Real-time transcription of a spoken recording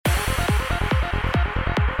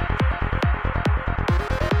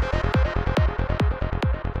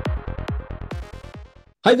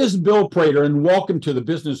Hi, this is Bill Prater, and welcome to the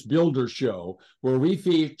Business Builder Show, where we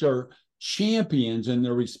feature champions in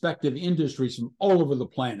their respective industries from all over the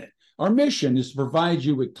planet. Our mission is to provide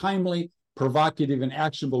you with timely, provocative, and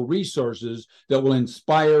actionable resources that will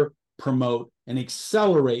inspire, promote, and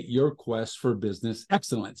accelerate your quest for business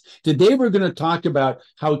excellence. Today, we're going to talk about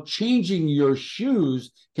how changing your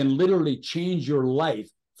shoes can literally change your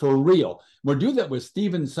life for real. We'll do that with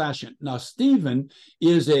Stephen Sashen. Now, Stephen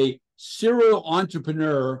is a serial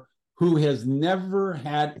entrepreneur who has never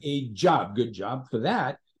had a job. Good job for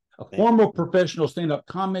that. A former professional stand-up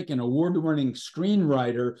comic and award-winning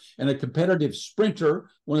screenwriter and a competitive sprinter,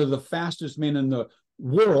 one of the fastest men in the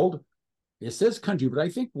world. It says country, but I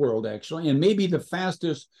think world actually, and maybe the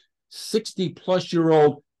fastest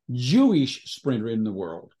 60-plus-year-old Jewish sprinter in the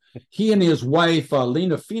world. He and his wife,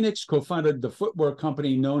 Lena Phoenix, co-founded the footwear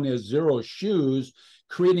company known as Zero Shoes,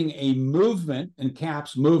 creating a movement, in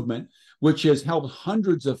caps movement, which has helped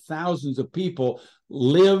hundreds of thousands of people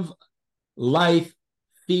live life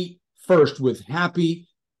feet first with happy,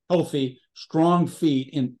 healthy, strong feet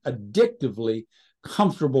in addictively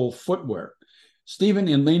comfortable footwear. Stephen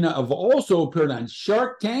and Lena have also appeared on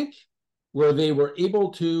Shark Tank, where they were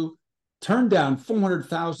able to turn down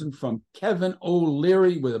 $400,000 from Kevin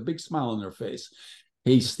O'Leary with a big smile on their face.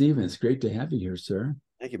 Hey, Stephen, it's great to have you here, sir.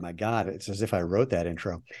 Thank you. My God, it's as if I wrote that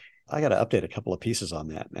intro. I got to update a couple of pieces on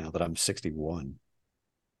that now that I'm 61.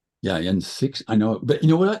 Yeah, and six, I know, but you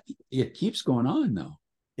know what? It keeps going on, though.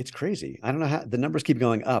 It's crazy. I don't know how the numbers keep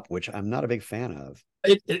going up, which I'm not a big fan of.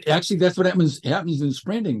 Actually, that's what happens in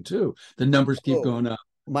sprinting, too. The numbers keep going up.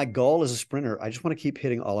 My goal as a sprinter, I just want to keep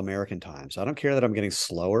hitting all-American times. I don't care that I'm getting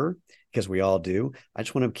slower because we all do. I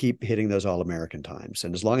just want to keep hitting those all-American times.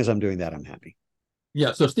 And as long as I'm doing that, I'm happy.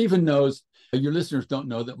 Yeah, so Stephen knows, your listeners don't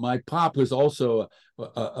know that my pop was also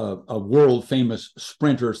a world famous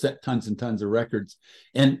sprinter, set tons and tons of records.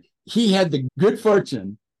 And he had the good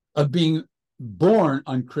fortune of being born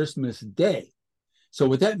on Christmas Day. So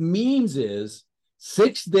what that means is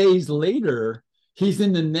 6 days later, he's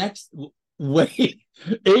in the next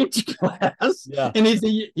age class, yeah. And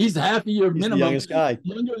he's half a year minimum, the youngest guy,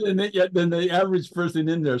 younger than the average person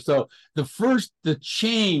in there. So the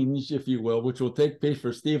change, if you will, which will take place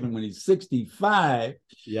for Stephen when he's 65,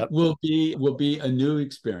 will be a new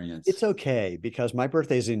experience. It's okay because my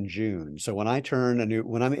birthday's in June, so when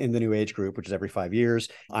I'm in the new age group, which is every 5 years,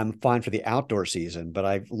 I'm fine for the outdoor season, but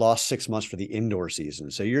I've lost 6 months for the indoor season.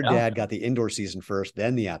 So your dad got the indoor season first,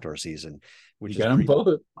 then the outdoor season, which got them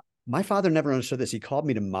both. My father never understood this. He called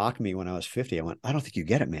me to mock me when I was 50. I went, I don't think you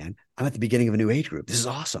get it, man. I'm at the beginning of a new age group. This is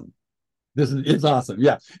awesome. It's awesome.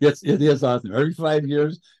 Yeah, it is awesome. Every 5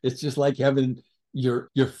 years, it's just like having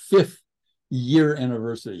your fifth year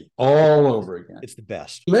anniversary all over again. It's the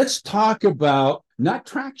best. Let's talk about not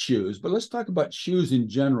track shoes, but let's talk about shoes in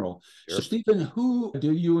general. Sure. So, Stephen, who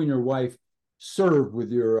do you and your wife serve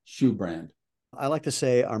with your shoe brand? I like to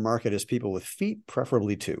say our market is people with feet,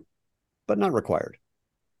 preferably two, but not required.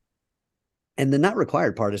 And the not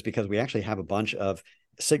required part is because we actually have a bunch of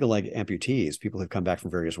single leg amputees, people who've come back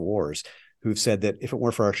from various wars, who've said that if it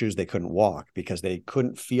weren't for our shoes, they couldn't walk because they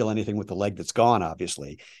couldn't feel anything with the leg that's gone,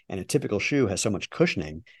 obviously. And a typical shoe has so much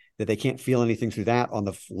cushioning that they can't feel anything through that on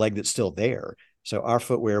the leg that's still there. So our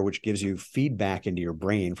footwear, which gives you feedback into your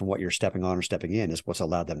brain from what you're stepping on or stepping in, is what's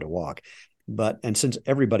allowed them to walk. And since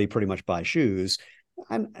everybody pretty much buys shoes,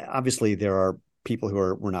 and obviously there are people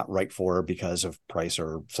who we're not right for because of price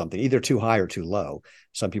or something, either too high or too low.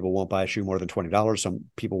 Some people won't buy a shoe more than $20. Some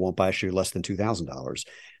people won't buy a shoe less than $2,000.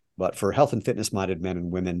 But for health and fitness minded men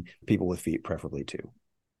and women, people with feet preferably too.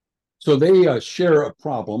 So they share a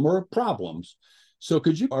problem or problems. So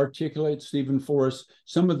could you articulate, Stephen, for us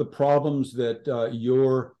some of the problems that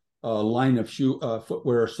your line of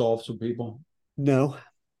footwear solves for people? No.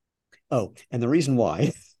 Oh, and the reason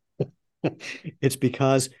why, it's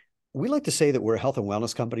because we like to say that we're a health and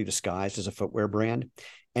wellness company disguised as a footwear brand.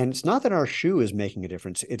 And it's not that our shoe is making a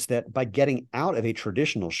difference. It's that by getting out of a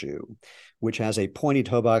traditional shoe, which has a pointy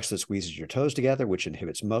toe box that squeezes your toes together, which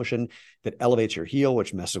inhibits motion, that elevates your heel,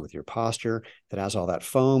 which messes with your posture, that has all that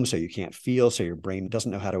foam so you can't feel, so your brain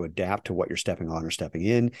doesn't know how to adapt to what you're stepping on or stepping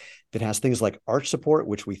in, that has things like arch support,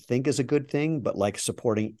 which we think is a good thing, but like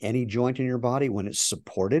supporting any joint in your body, when it's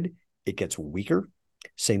supported, it gets weaker.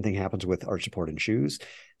 Same thing happens with arch support in shoes.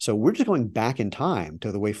 So we're just going back in time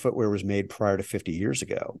to the way footwear was made prior to 50 years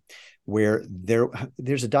ago, where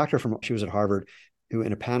there's a doctor she was at Harvard, who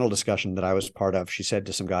in a panel discussion that I was part of, she said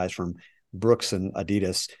to some guys from Brooks and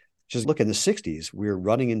Adidas, she says, look, in the 60s, we were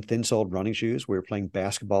running in thin-soled running shoes. We were playing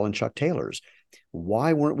basketball in Chuck Taylors.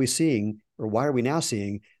 Why are we now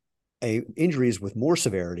seeing injuries with more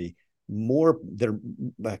severity more that are,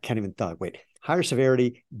 I can't even thought, wait, higher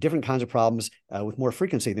severity, different kinds of problems with more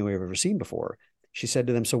frequency than we've ever seen before. She said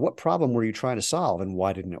to them, so what problem were you trying to solve and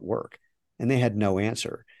why didn't it work? And they had no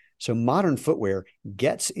answer. So modern footwear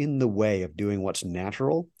gets in the way of doing what's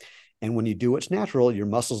natural. And when you do what's natural, your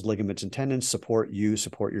muscles, ligaments, and tendons support you,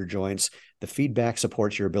 support your joints. The feedback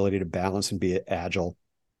supports your ability to balance and be agile.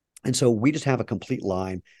 And so we just have a complete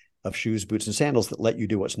line of shoes, boots, and sandals that let you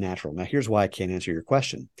do what's natural. Now, here's why I can't answer your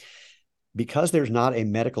question. Because there's not a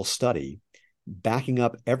medical study backing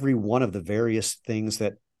up every one of the various things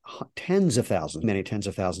that tens of thousands, many tens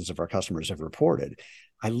of thousands of our customers have reported,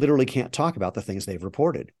 I literally can't talk about the things they've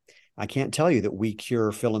reported. I can't tell you that we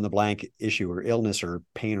cure fill in the blank issue or illness or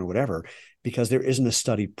pain or whatever, because there isn't a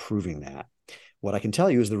study proving that. What I can tell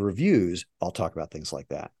you is the reviews all talk about things like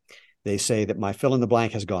that. They say that my fill in the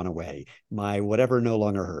blank has gone away. My whatever no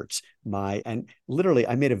longer hurts. And literally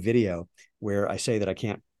I made a video where I say that I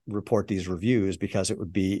can't report these reviews because it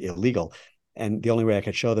would be illegal. And the only way I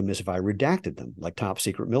could show them is if I redacted them, like top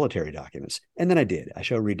secret military documents. And then I did. I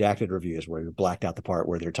show redacted reviews where we blacked out the part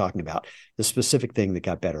where they're talking about the specific thing that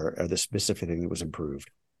got better or the specific thing that was improved.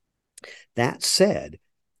 That said,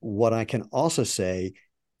 what I can also say,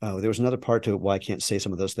 there was another part to it why I can't say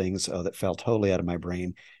some of those things that fell totally out of my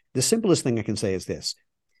brain. The simplest thing I can say is this.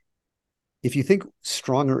 If you think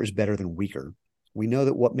stronger is better than weaker, we know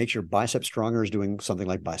that what makes your bicep stronger is doing something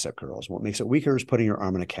like bicep curls. What makes it weaker is putting your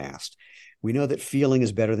arm in a cast. We know that feeling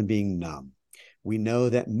is better than being numb. We know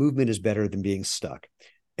that movement is better than being stuck.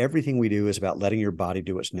 Everything we do is about letting your body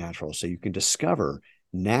do what's natural so you can discover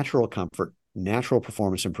natural comfort, natural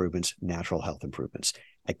performance improvements, natural health improvements.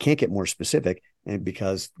 I can't get more specific, and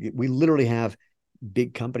because we literally have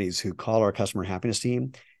big companies who call our customer happiness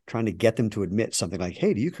team trying to get them to admit something like,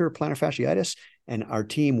 hey, do you cure plantar fasciitis? And our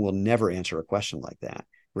team will never answer a question like that,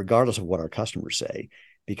 regardless of what our customers say,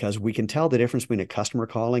 because we can tell the difference between a customer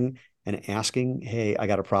calling and asking, hey, I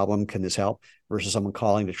got a problem, can this help? Versus someone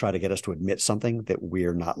calling to try to get us to admit something that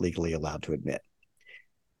we're not legally allowed to admit.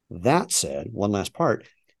 That said, one last part,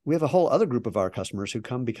 we have a whole other group of our customers who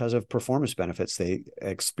come because of performance benefits they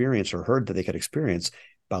experience or heard that they could experience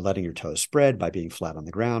by letting your toes spread, by being flat on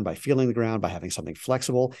the ground, by feeling the ground, by having something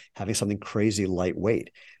flexible, having something crazy lightweight.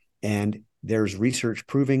 And there's research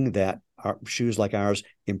proving that our shoes like ours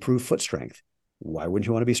improve foot strength. Why wouldn't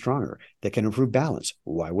you want to be stronger? That can improve balance.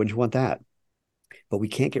 Why wouldn't you want that? But we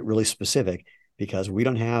can't get really specific because we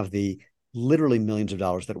don't have the literally millions of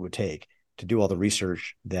dollars that it would take to do all the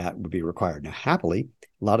research that would be required. Now, happily,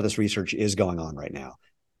 a lot of this research is going on right now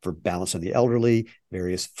for balance in the elderly,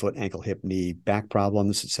 various foot, ankle, hip, knee, back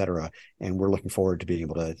problems, et cetera. And we're looking forward to being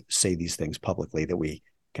able to say these things publicly that we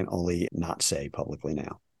can only not say publicly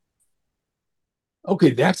now.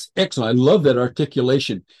 Okay, that's excellent. I love that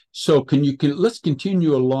articulation. So let's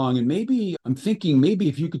continue along, and maybe I'm thinking maybe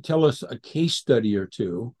if you could tell us a case study or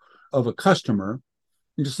two of a customer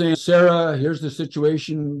and just saying, Sarah, here's the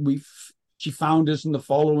situation. She found us in the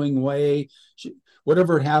following way,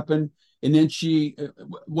 whatever happened, and then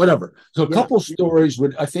whatever. So a couple stories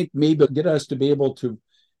would, I think, maybe get us to be able to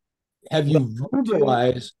have you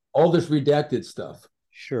verbalize all this redacted stuff.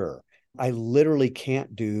 Sure. I literally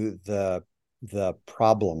can't do the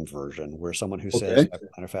problem version where someone who says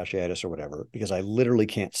plantar fasciitis or whatever, because I literally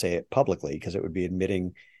can't say it publicly because it would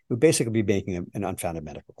basically be making an unfounded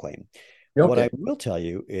medical claim. Okay. What I will tell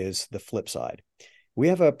you is the flip side. We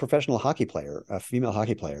have a professional hockey player, a female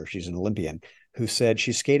hockey player, she's an Olympian, who said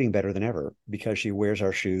she's skating better than ever because she wears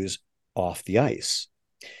our shoes off the ice.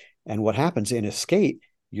 And what happens in a skate,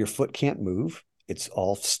 your foot can't move. It's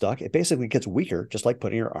all stuck. It basically gets weaker, just like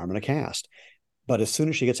putting your arm in a cast. But as soon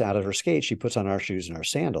as she gets out of her skate, she puts on our shoes and our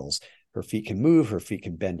sandals. Her feet can move, her feet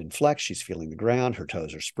can bend and flex. She's feeling the ground, her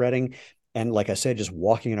toes are spreading. And like I said, just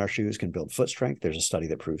walking in our shoes can build foot strength. There's a study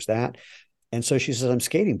that proves that. And so she says, I'm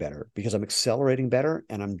skating better because I'm accelerating better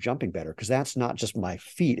and I'm jumping better, because that's not just my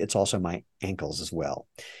feet, it's also my ankles as well.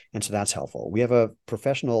 And so that's helpful. We have a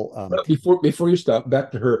professional. Before you stop,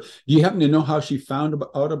 back to her, do you happen to know how she found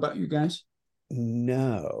out about you guys?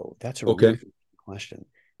 No, that's a really good question.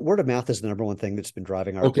 Word of mouth is the number one thing that's been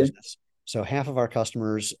driving our business. So half of our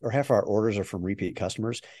customers or half of our orders are from repeat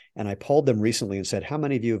customers. And I polled them recently and said, how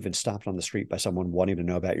many of you have been stopped on the street by someone wanting to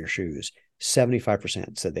know about your shoes?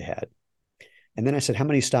 75% said they had. And then I said, how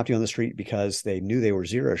many stopped you on the street because they knew they were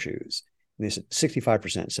zero shoes? And they said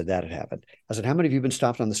 65% said that had happened. I said, how many of you have been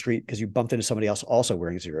stopped on the street because you bumped into somebody else also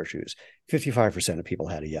wearing zero shoes? 55% of people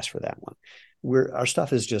had a yes for that one. Our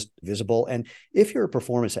stuff is just visible. And if you're a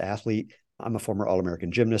performance athlete, I'm a former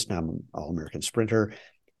All-American gymnast, now I'm an All-American sprinter,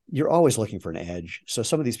 you're always looking for an edge. So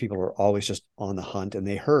some of these people are always just on the hunt, and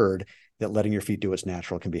they heard that letting your feet do what's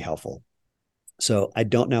natural can be helpful. So I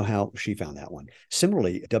don't know how she found that one.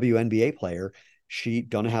 Similarly, a WNBA player, she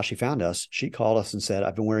don't know how she found us. She called us and said,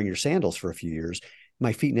 I've been wearing your sandals for a few years.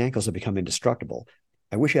 My feet and ankles have become indestructible.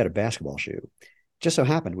 I wish you had a basketball shoe. Just so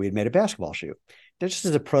happened we had made a basketball shoe. That's just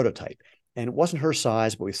as a prototype. And it wasn't her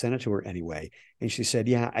size, but we sent it to her anyway. And she said,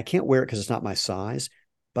 yeah, I can't wear it because it's not my size,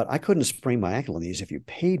 but I couldn't sprain my ankle in these if you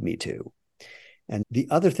paid me to. And the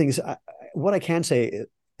other things, what I can say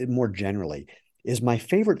more generally is my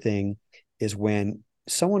favorite thing is when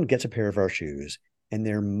someone gets a pair of our shoes and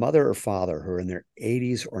their mother or father who are in their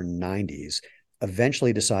 80s or 90s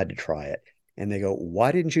eventually decide to try it. And they go,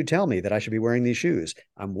 why didn't you tell me that I should be wearing these shoes?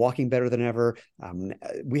 I'm walking better than ever.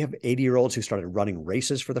 We have 80-year-olds who started running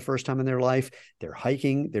races for the first time in their life. They're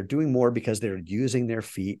hiking. They're doing more because they're using their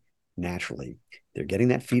feet naturally. They're getting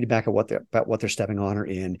that feedback about what they're stepping on or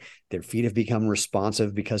in. Their feet have become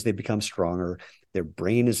responsive because they've become stronger. Their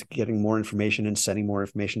brain is getting more information and sending more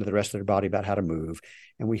information to the rest of their body about how to move.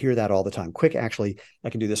 And we hear that all the time. Quick, actually, I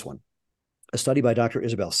can do this one. A study by Dr.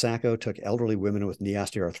 Isabel Sacco took elderly women with knee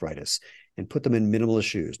osteoarthritis and put them in minimalist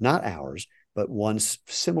shoes, not ours, but ones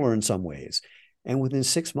similar in some ways. And within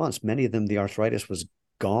 6 months, many of them, the arthritis was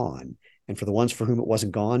gone. And for the ones for whom it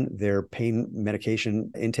wasn't gone, their pain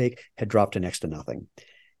medication intake had dropped to next to nothing.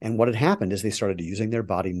 And what had happened is they started using their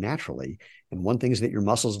body naturally. And one thing is that your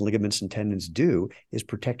muscles, ligaments, and tendons do is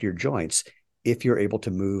protect your joints if you're able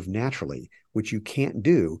to move naturally, which you can't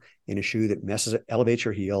do in a shoe that elevates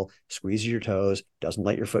your heel, squeezes your toes, doesn't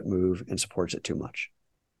let your foot move, and supports it too much.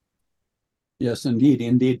 Yes, indeed,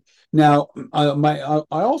 indeed. Now, I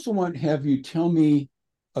also want to have you tell me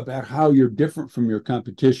about how you're different from your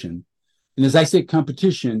competition. And as I say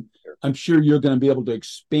competition, I'm sure you're going to be able to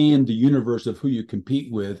expand the universe of who you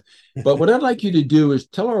compete with. But what I'd like you to do is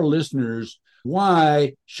tell our listeners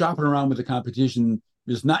why shopping around with the competition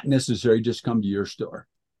is not necessary. Just come to your store.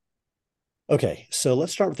 Okay, so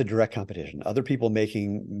let's start with the direct competition. Other people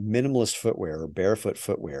making minimalist footwear or barefoot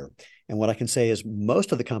footwear. And what I can say is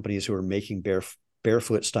most of the companies who are making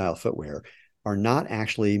barefoot style footwear are not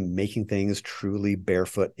actually making things truly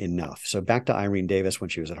barefoot enough. So back to Irene Davis when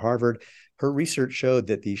she was at Harvard, her research showed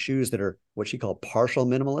that these shoes that are what she called partial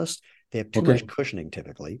minimalist, they have too much cushioning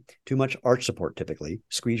typically, too much arch support typically,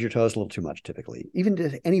 squeeze your toes a little too much typically.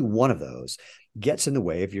 Even any one of those gets in the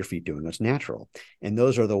way of your feet doing what's natural. And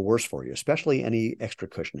those are the worst for you, especially any extra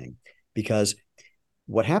cushioning, because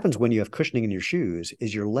what happens when you have cushioning in your shoes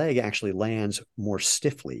is your leg actually lands more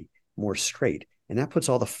stiffly, more straight. And that puts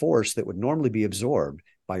all the force that would normally be absorbed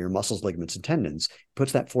by your muscles, ligaments, and tendons,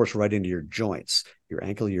 puts that force right into your joints, your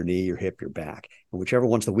ankle, your knee, your hip, your back. And whichever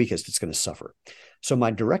one's the weakest, it's going to suffer. So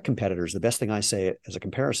my direct competitors, the best thing I say as a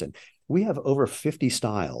comparison, we have over 50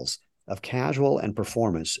 styles of casual and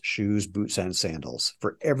performance shoes, boots, and sandals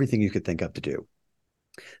for everything you could think of to do.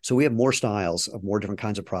 So we have more styles of more different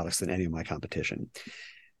kinds of products than any of my competition.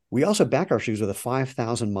 We also back our shoes with a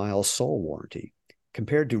 5,000-mile sole warranty.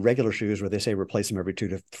 Compared to regular shoes where they say replace them every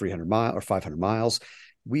 200 to 300 miles or 500 miles,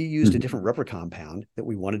 we used a different rubber compound that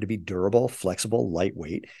we wanted to be durable, flexible,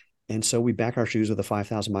 lightweight. And so we back our shoes with a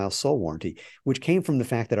 5,000-mile sole warranty, which came from the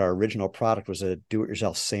fact that our original product was a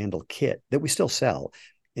do-it-yourself sandal kit that we still sell,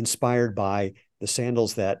 inspired by the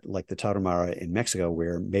sandals that, like the Tarahumara in Mexico,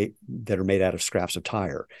 that are made out of scraps of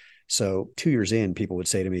tire. So 2 years in, people would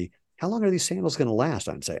say to me, how long are these sandals going to last?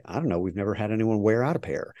 I'd say, I don't know. We've never had anyone wear out a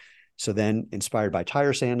pair. So then, inspired by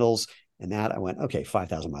tire sandals and that, I went, okay,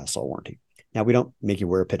 5,000-mile sole warranty. Now, we don't make you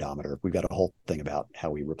wear a pedometer. We've got a whole thing about how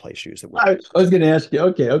we replace shoes. I was going to ask you.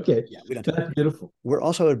 Okay. Yeah, we don't. That's beautiful. We're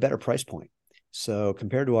also at a better price point. So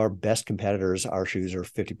compared to our best competitors, our shoes are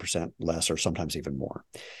 50% less or sometimes even more.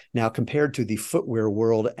 Now, compared to the footwear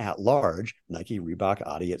world at large, Nike, Reebok,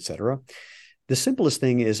 Adi, et cetera, the simplest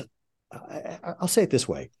thing is, I'll say it this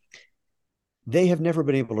way. They have never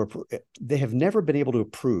been able to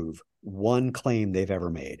prove one claim they've ever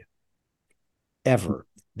made. Ever.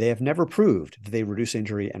 They have never proved that they reduce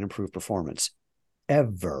injury and improve performance.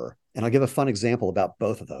 Ever. And I'll give a fun example about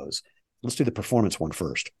both of those. Let's do the performance one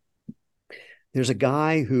first. There's a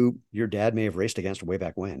guy who your dad may have raced against way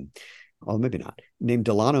back when, well, maybe not, named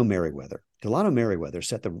Delano Merriweather. Delano Merriweather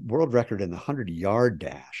set the world record in the 100-yard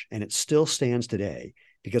dash, and it still stands today.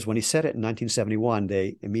 Because when he set it in 1971,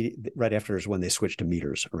 right after is when they switched to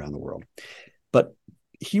meters around the world. But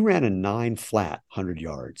he ran a 9 flat 100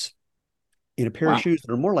 yards in a pair of shoes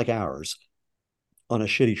that are more like ours on a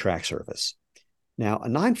shitty track surface. Now, a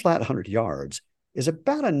 9 flat 100 yards is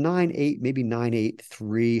about a 9.8, maybe 9.8,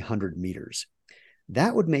 300 meters.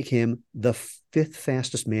 That would make him the 5th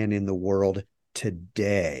fastest man in the world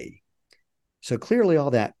today. So clearly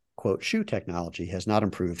all that quote, shoe technology has not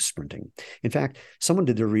improved sprinting. In fact, someone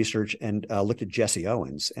did their research and looked at Jesse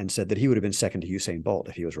Owens and said that he would have been second to Usain Bolt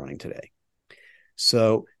if he was running today.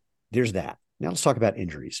 So there's that. Now let's talk about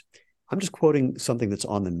injuries. I'm just quoting something that's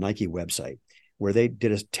on the Nike website where they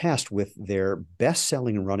did a test with their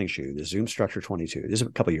best-selling running shoe, the Zoom Structure 22. This is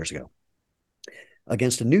a couple of years ago,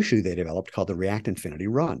 against a new shoe they developed called the React Infinity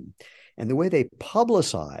Run. And the way they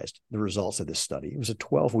publicized the results of this study, it was a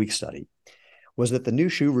 12-week study, was that the new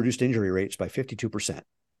shoe reduced injury rates by 52%,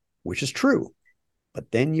 which is true.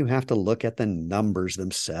 But then you have to look at the numbers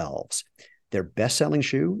themselves. Their best-selling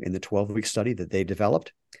shoe in the 12-week study that they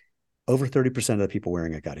developed, over 30% of the people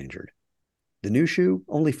wearing it got injured. The new shoe,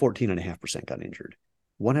 only 14.5% got injured.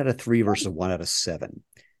 1 out of 3 versus 1 out of 7.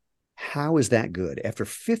 How is that good? After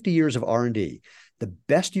 50 years of R&D, the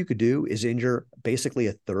best you could do is injure basically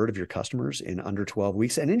a third of your customers in under 12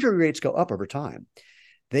 weeks, and injury rates go up over time.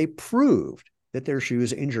 They proved that their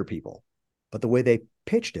shoes injure people, but the way they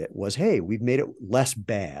pitched it was, hey, we've made it less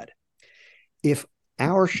bad. If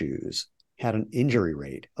our shoes had an injury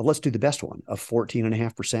rate of, let's do the best one, of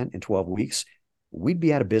 14.5% in 12 weeks, we'd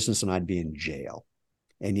be out of business and I'd be in jail.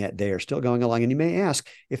 And yet they are still going along. And you may ask,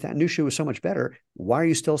 if that new shoe is so much better, why are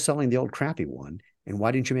you still selling the old crappy one? And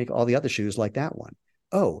why didn't you make all the other shoes like that one?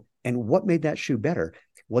 Oh, and what made that shoe better?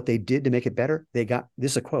 What they did to make it better, this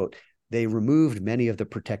is a quote, they removed many of the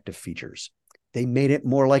protective features. They made it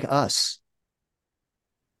more like us.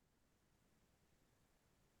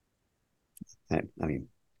 I mean,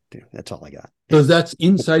 that's all I got. So that's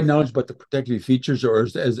inside knowledge about the protective features, or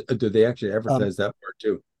do they actually advertise that part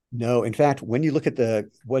too? No, in fact, when you look at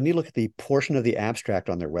the portion of the abstract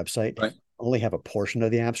on their website, right, only have a portion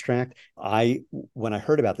of the abstract. When I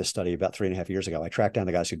heard about this study about 3.5 years ago, I tracked down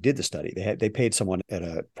the guys who did the study. They paid someone at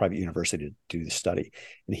a private university to do the study,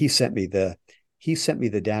 and he sent me the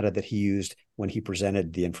data that he used when he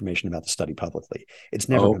presented the information about the study publicly. It's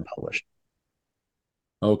never been published.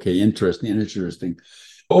 Okay, interesting.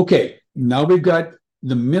 Okay, now we've got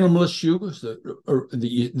the minimalist shoes,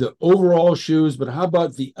 the overall shoes, but how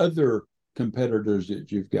about the other competitors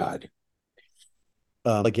that you've got?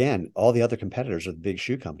 Again, all the other competitors are the big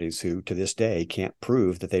shoe companies who, to this day, can't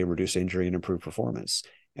prove that they reduce injury and improve performance.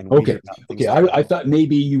 And I thought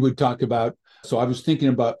maybe you would talk about. So I was thinking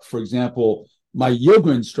about, for example, my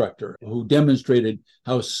yoga instructor who demonstrated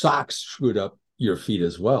how socks screwed up your feet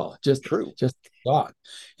as well. Just thought.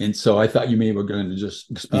 And so I thought you maybe were going to just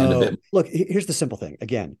expand a bit. Look, here's the simple thing.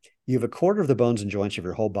 Again, you have a quarter of the bones and joints of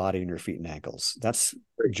your whole body in your feet and ankles.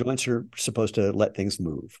 Joints are supposed to let things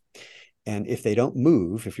move. And if they don't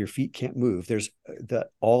move, if your feet can't move, there's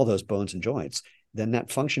all those bones and joints, then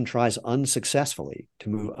that function tries unsuccessfully to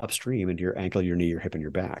move upstream into your ankle, your knee, your hip, and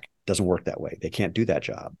your back. It doesn't work that way. They can't do that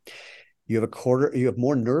job. You have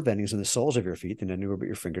more nerve endings in the soles of your feet than anywhere but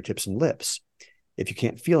your fingertips and lips. If you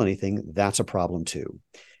can't feel anything, that's a problem too.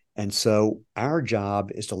 And so our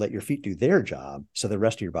job is to let your feet do their job so the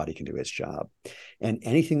rest of your body can do its job. And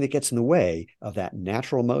anything that gets in the way of that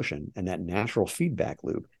natural motion and that natural feedback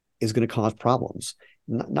loop is going to cause problems.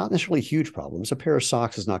 Not necessarily huge problems. A pair of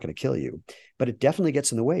socks is not going to kill you, but it definitely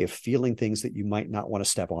gets in the way of feeling things that you might not want to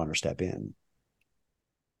step on or step in.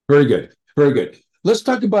 Very good. Very good. Let's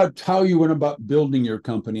talk about how you went about building your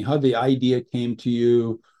company, how the idea came to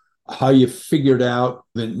you, how you figured out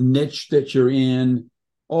the niche that you're in,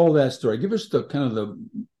 all that story. Give us the kind of the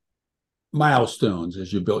milestones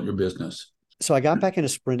as you built your business. So I got back into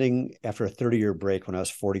sprinting after a 30-year break when I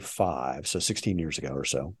was 45, so 16 years ago or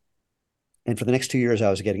so. And for the next 2 years, I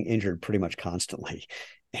was getting injured pretty much constantly.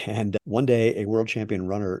 And one day, a world champion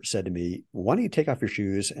runner said to me, why don't you take off your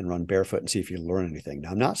shoes and run barefoot and see if you learn anything?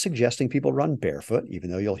 Now, I'm not suggesting people run barefoot, even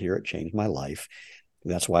though you'll hear it changed my life.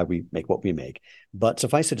 That's why we make what we make. But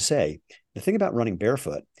suffice it to say, the thing about running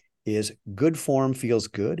barefoot is good form feels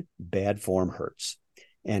good, bad form hurts.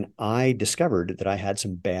 And I discovered that I had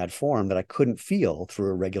some bad form that I couldn't feel through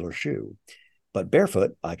a regular shoe. But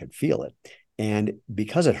barefoot, I could feel it. And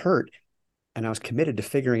because it hurt, and I was committed to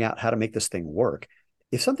figuring out how to make this thing work.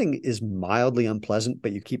 If something is mildly unpleasant,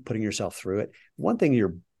 but you keep putting yourself through it, one thing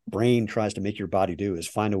your brain tries to make your body do is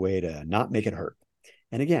find a way to not make it hurt.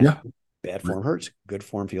 And again, bad form hurts, good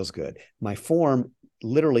form feels good. My form,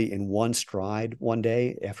 literally in one stride one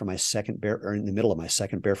day after my in the middle of my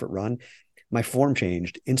second barefoot run, my form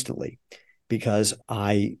changed instantly because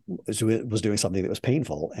I was doing something that was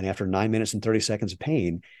painful. And after 9 minutes and 30 seconds of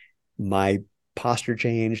pain, my posture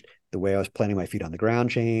changed. The way I was planting my feet on the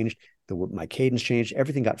ground changed. My cadence changed.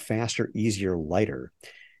 Everything got faster, easier, lighter.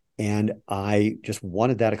 And I just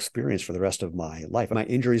wanted that experience for the rest of my life. My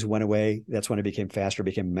injuries went away. That's when I became faster,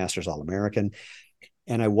 became a Masters All-American.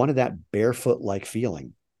 And I wanted that barefoot-like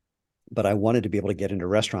feeling. but I wanted to be able to get into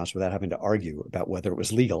restaurants without having to argue about whether it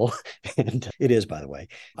was legal. And it is, by the way.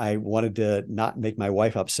 I wanted to not make my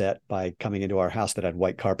wife upset by coming into our house that had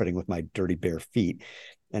white carpeting with my dirty bare feet.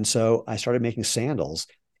 And so I started making sandals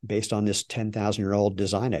based on this 10,000-year-old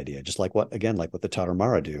design idea, just like what the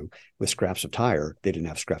Tarahumara do with scraps of tire. They didn't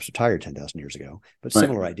have scraps of tire 10,000 years ago, but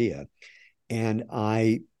similar idea. And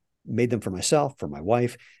I made them for myself, for my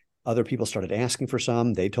wife. Other people started asking for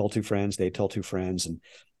some. They told two friends. And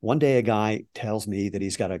one day a guy tells me that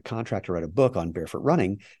he's got a contract to write a book on barefoot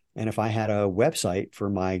running. And if I had a website for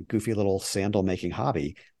my goofy little sandal making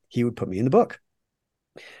hobby, he would put me in the book.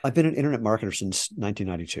 I've been an internet marketer since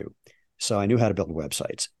 1992. So I knew how to build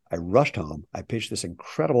websites. I rushed home. I pitched this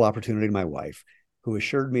incredible opportunity to my wife, who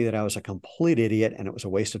assured me that I was a complete idiot and it was a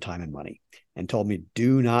waste of time and money, and told me,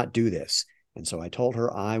 do not do this. And so I told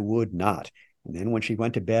her I would not. And then when she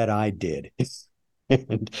went to bed, I did.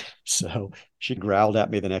 And so she growled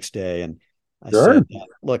at me the next day. And I said,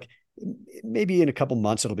 look, maybe in a couple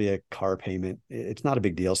months, it'll be a car payment. It's not a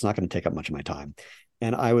big deal. It's not going to take up much of my time.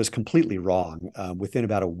 And I was completely wrong. Within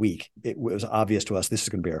about a week, it was obvious to us this is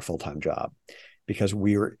going to be our full-time job, because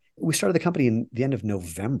we started the company in the end of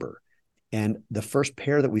November. And the first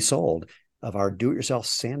pair that we sold of our do-it-yourself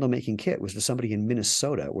sandal making kit was to somebody in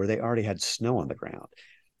Minnesota, where they already had snow on the ground.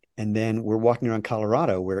 And then we're walking around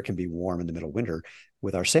Colorado, where it can be warm in the middle of winter,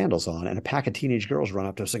 with our sandals on, and a pack of teenage girls run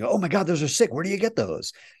up to us and go, "Oh my God, those are sick. Where do you get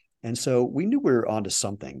those?" And so we knew we were onto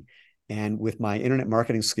something. And with my internet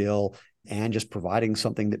marketing skill and just providing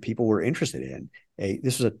something that people were interested in,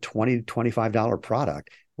 this was a $20 to $25 product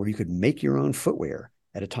where you could make your own footwear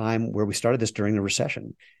at a time where we started this during the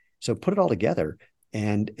recession. So put it all together,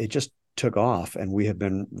 and it just took off, and we have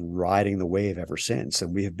been riding the wave ever since.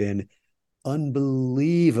 And we have been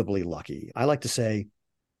unbelievably lucky. I like to say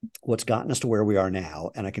what's gotten us to where we are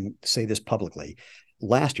now, and I can say this publicly,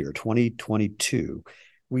 last year, 2022,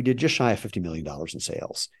 we did just shy of $50 million in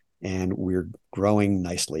sales, and we're growing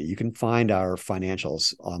nicely. You can find our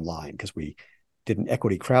financials online because we did an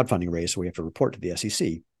equity crowdfunding raise, so we have to report to the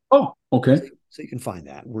SEC. Oh, okay. So you can find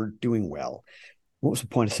that. We're doing well. What was the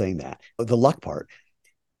point of saying that? The luck part.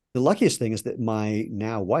 The luckiest thing is that my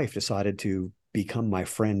now wife decided to become my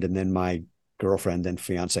friend, and then my girlfriend, then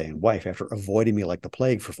fiance and wife, after avoiding me like the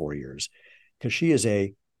plague for 4 years, because she is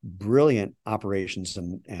a brilliant operations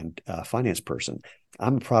and finance person.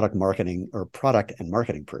 I'm a product and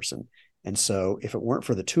marketing person. And so if it weren't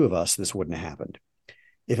for the two of us, this wouldn't have happened.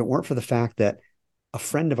 If it weren't for the fact that a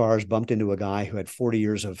friend of ours bumped into a guy who had 40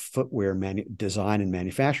 years of footwear design and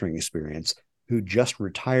manufacturing experience, who just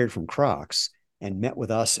retired from Crocs and met with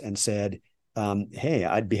us and said, "Hey,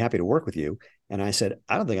 I'd be happy to work with you." And I said,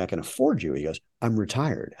 "I don't think I can afford you." He goes, "I'm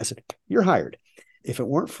retired." I said, "You're hired." If it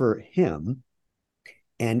weren't for him,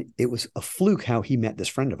 and it was a fluke how he met this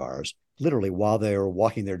friend of ours, literally while they were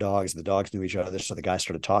walking their dogs, the dogs knew each other. So the guys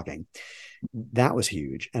started talking. That was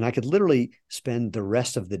huge. And I could literally spend the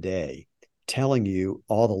rest of the day telling you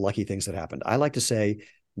all the lucky things that happened. I like to say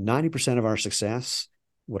 90% of our success,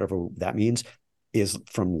 whatever that means, is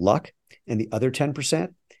from luck. And the other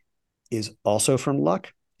 10% is also from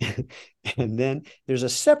luck. And then there's a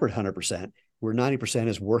separate 100% where 90%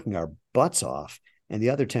 is working our butts off. And the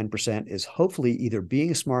other 10% is hopefully either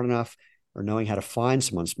being smart enough or knowing how to find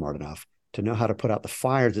someone smart enough to know how to put out the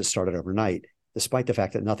fires that started overnight, despite the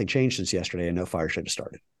fact that nothing changed since yesterday and no fire should have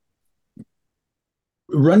started.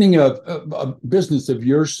 Running a business of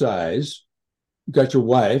your size, you've got your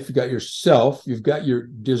wife, you've got yourself, you've got your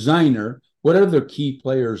designer. What other key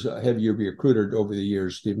players have you recruited over the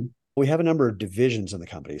years, Stephen? We have a number of divisions in the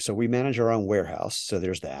company. So we manage our own warehouse. So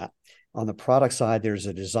there's that. On the product side, there's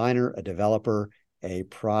a designer, a developer, a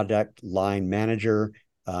product line manager,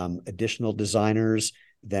 additional designers,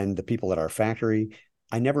 then the people at our factory.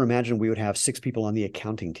 I never imagined we would have 6 people on the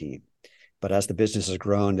accounting team. But as the business has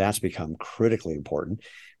grown, that's become critically important.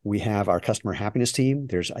 We have our customer happiness team.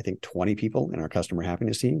 There's, I think, 20 people in our customer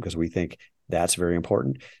happiness team because we think that's very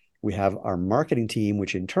important. We have our marketing team,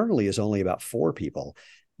 which internally is only about 4 people,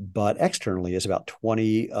 but externally is about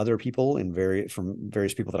 20 other people from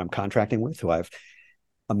various people that I'm contracting with, who I've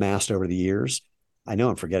amassed over the years. I know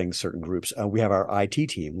I'm forgetting certain groups. We have our IT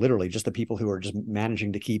team, literally just the people who are just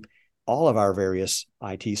managing to keep all of our various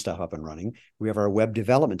IT stuff up and running. We have our web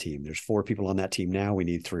development team. There's 4 people on that team now. We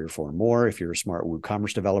need 3 or 4 more. If you're a smart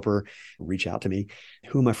WooCommerce developer, reach out to me.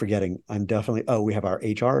 Who am I forgetting? We have our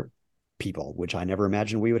HR people, which I never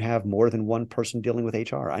imagined we would have more than one person dealing with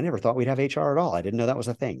HR. I never thought we'd have HR at all. I didn't know that was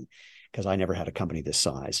a thing because I never had a company this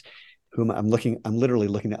size. I'm literally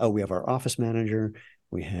looking at, we have our office manager.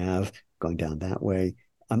 We have, going down that way,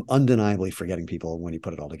 I'm undeniably forgetting people when you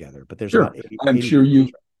put it all together, but there's sure. about 80. I'm sure you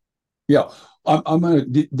Yeah, I'm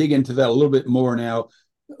going to dig into that a little bit more now.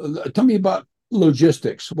 Tell me about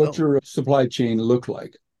logistics. What's Oh, your supply chain look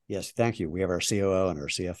like? yes, thank you. We have our COO and our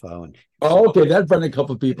CFO, and so Oh, okay, that brought a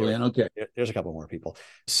couple of people there, in. Okay. there's a couple more people.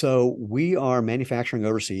 So we are manufacturing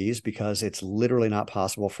overseas because it's literally not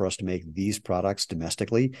possible for us to make these products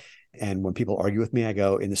domestically. And when people argue with me, I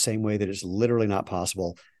go, in the same way that it's literally not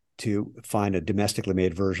possible to find a domestically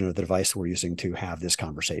made version of the device we're using to have this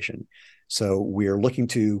conversation. So we're looking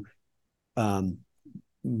to um,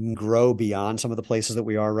 grow beyond some of the places that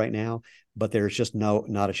we are right now, but there's just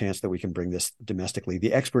not a chance that we can bring this domestically.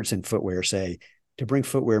 The experts in footwear say to bring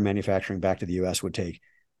footwear manufacturing back to the US would take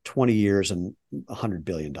 20 years and $100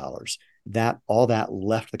 billion. That all that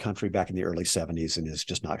left the country back in the early 70s and is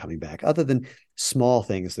just not coming back, other than small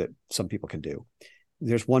things that some people can do.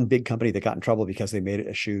 There's one big company that got in trouble because they made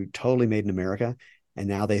a shoe totally made in America. And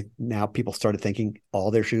now people started thinking all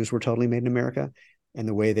their shoes were totally made in America. And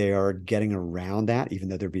the way they are getting around that, even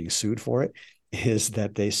though they're being sued for it, is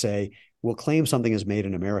that they say, we'll claim something is made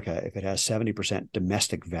in America if it has 70%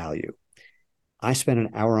 domestic value. I spent an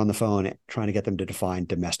hour on the phone trying to get them to define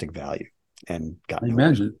domestic value and got I nowhere.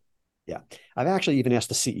 imagine. Yeah. I've actually even asked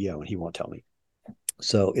the CEO and he won't tell me.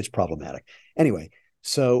 So it's problematic. Anyway,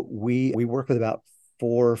 so we work with about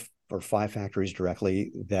 4 or 5 factories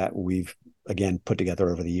directly that we've again put together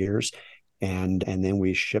over the years. And then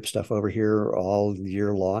we ship stuff over here all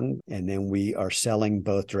year long. And then we are selling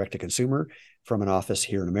both direct to consumer from an office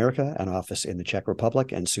here in America, an office in the Czech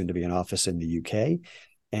Republic, and soon to be an office in the UK.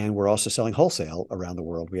 And we're also selling wholesale around the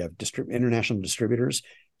world. We have international distributors,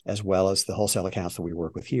 as well as the wholesale accounts that we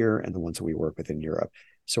work with here and the ones that we work with in Europe.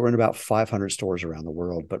 So we're in about 500 stores around the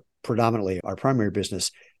world, but predominantly our primary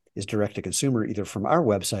business is direct to consumer, either from our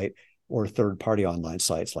website or third-party online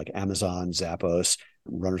sites like Amazon, Zappos,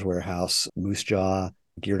 Runner's Warehouse, Moose Jaw,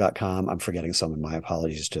 Gear.com. I'm forgetting some, and my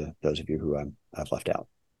apologies to those of you who I've left out.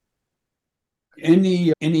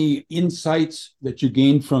 Any insights that you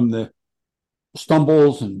gained from the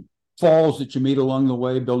stumbles and falls that you made along the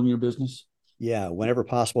way building your business? Yeah, whenever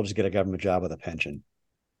possible, just get a government job with a pension.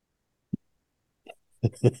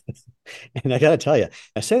 And I got to tell you,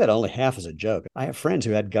 I say that only half as a joke. I have friends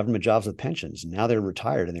who had government jobs with pensions. Now they're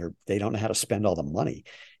retired and they don't know how to spend all the money.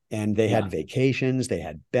 And they had vacations, they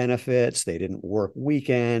had benefits, they didn't work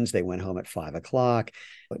weekends, they went home at 5 o'clock.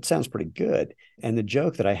 It sounds pretty good. And the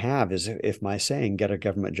joke that I have is if my saying, get a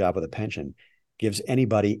government job with a pension, gives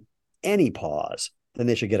anybody any pause, then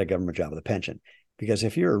they should get a government job with a pension. Because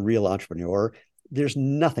if you're a real entrepreneur, there's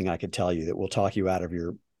nothing I could tell you that will talk you out of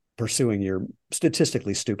your pursuing your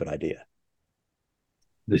statistically stupid idea.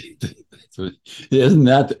 Isn't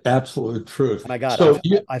that the absolute truth? My God,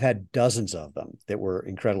 I've had dozens of them that were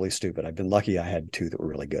incredibly stupid. I've been lucky I had 2 that were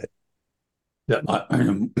really good.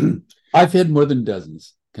 I've had more than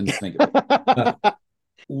dozens, can think of it.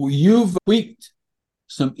 You've piqued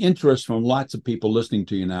some interest from lots of people listening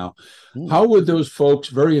to you now. How would those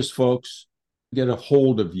various folks, get a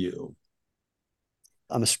hold of you?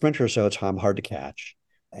 I'm a sprinter, so I'm hard to catch.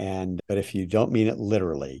 But if you don't mean it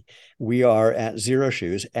literally, we are at Zero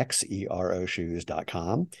Shoes, XERO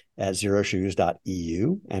shoes.com, at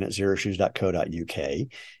zeroshoes.eu, and at zeroshoes.co.uk.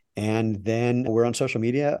 And then we're on social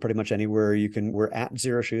media, pretty much anywhere we're at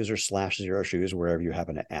Zero Shoes or /Zero Shoes, wherever you have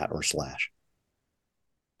an at or slash.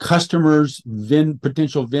 Customers,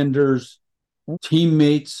 potential vendors,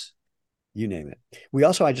 teammates. You name it. We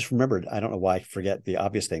also, I just remembered, I don't know why I forget the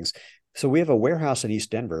obvious things. So we have a warehouse in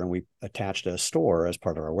East Denver, and we attached a store as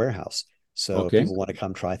part of our warehouse. So if people want to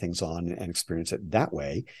come try things on and experience it that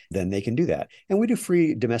way, then they can do that. And we do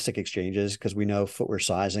free domestic exchanges because we know footwear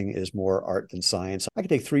sizing is more art than science. I can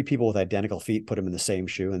take 3 people with identical feet, put them in the same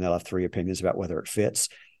shoe, and they'll have 3 opinions about whether it fits.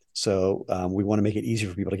 So we want to make it easy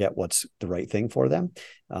for people to get what's the right thing for them.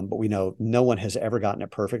 But we know no one has ever gotten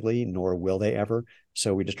it perfectly, nor will they ever.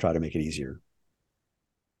 So we just try to make it easier.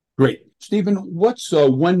 Great. Stephen, what's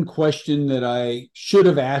one question that I should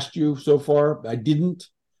have asked you so far? I didn't,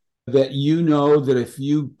 that you know that if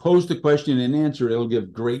you pose the question and answer, it'll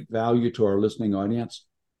give great value to our listening audience?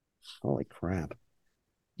 Holy crap.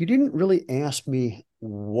 You didn't really ask me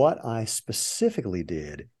what I specifically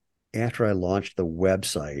did after I launched the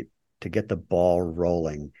website to get the ball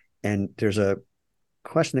rolling. And there's a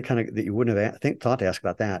question that you wouldn't have thought to ask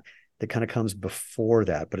about that kind of comes before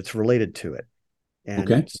that, but it's related to it.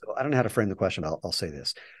 And so I don't know how to frame the question. I'll say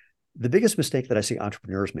this. The biggest mistake that I see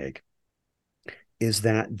entrepreneurs make is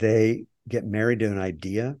that they get married to an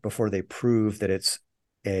idea before they prove that it's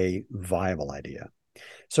a viable idea.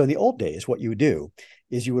 So in the old days, what you would do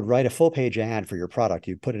is you would write a full-page ad for your product.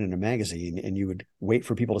 You'd put it in a magazine, and you would wait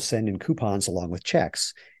for people to send in coupons along with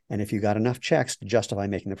checks. And if you got enough checks to justify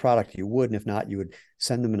making the product, you would. And if not, you would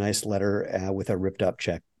send them a nice letter with a ripped up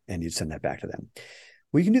check and you'd send that back to them.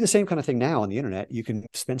 We can do the same kind of thing now on the internet. You can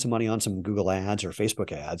spend some money on some Google ads or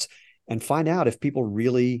Facebook ads and find out if people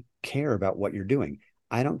really care about what you're doing.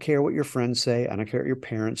 I don't care what your friends say. I don't care what your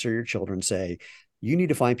parents or your children say. You need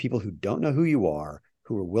to find people who don't know who you are,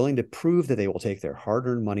 who are willing to prove that they will take their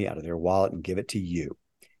hard-earned money out of their wallet and give it to you.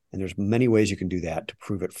 And there's many ways you can do that to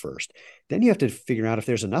prove it first. Then you have to figure out if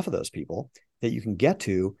there's enough of those people that you can get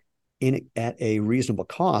to at a reasonable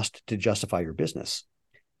cost to justify your business.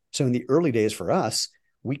 So in the early days for us,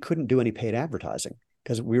 we couldn't do any paid advertising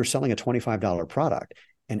because we were selling a $25 product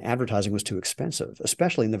and advertising was too expensive,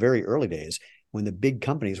 especially in the very early days when the big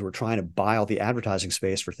companies were trying to buy all the advertising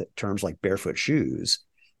space for terms like barefoot shoes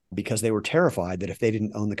because they were terrified that if they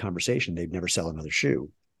didn't own the conversation, they'd never sell another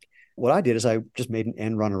shoe. What I did is I just made an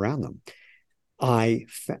end run around them.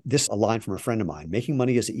 This a line from a friend of mine, making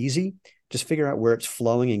money is easy. Just figure out where it's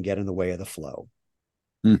flowing and get in the way of the flow.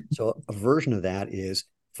 So a version of that is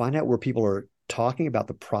find out where people are talking about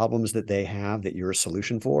the problems that they have that you're a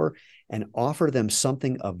solution for and offer them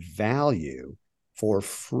something of value for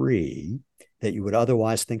free that you would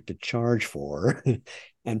otherwise think to charge for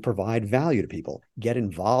and provide value to people. Get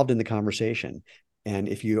involved in the conversation. And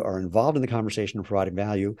if you are involved in the conversation and providing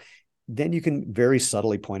value, then you can very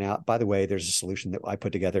subtly point out, by the way, there's a solution that I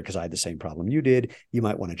put together because I had the same problem you did. You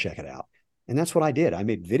might want to check it out. And that's what I did. I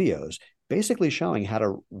made videos basically showing how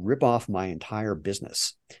to rip off my entire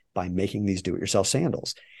business by making these do-it-yourself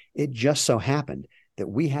sandals. It just so happened that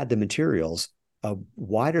we had the materials, a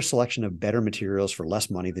wider selection of better materials for less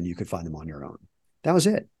money than you could find them on your own. That was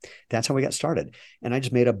it. That's how we got started. And I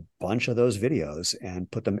just made a bunch of those videos and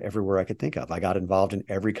put them everywhere I could think of. I got involved in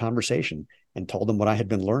every conversation and told them what I had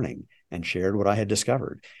been learning and shared what I had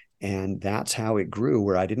discovered. And that's how it grew,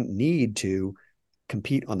 where I didn't need to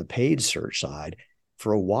compete on the paid search side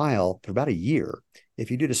for a while, for about a year.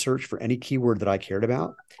 If you did a search for any keyword that I cared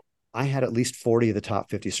about, I had at least 40 of the top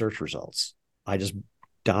 50 search results. I just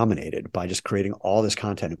dominated by just creating all this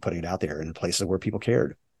content and putting it out there in places where people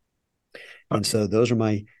cared. And so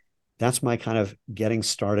that's my kind of getting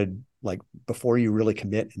started, like before you really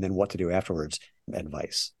commit and then what to do afterwards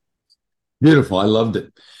advice. Beautiful. I loved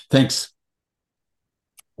it. Thanks.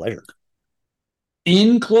 Pleasure.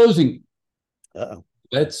 In closing,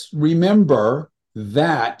 let's remember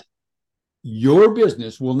that your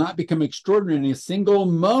business will not become extraordinary in a single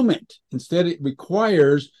moment. Instead, it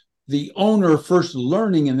requires the owner first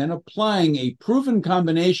learning and then applying a proven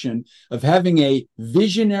combination of having a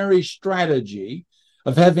visionary strategy,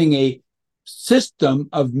 of having a system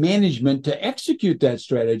of management to execute that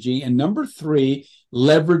strategy, and number three,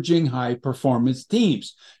 leveraging high performance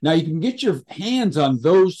teams. Now, you can get your hands on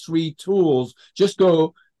those three tools. Just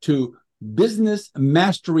go to Business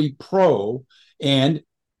Mastery Pro and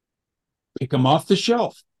pick them off the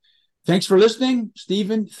shelf. Thanks for listening,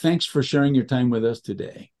 Stephen. Thanks for sharing your time with us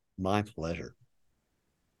today. My pleasure.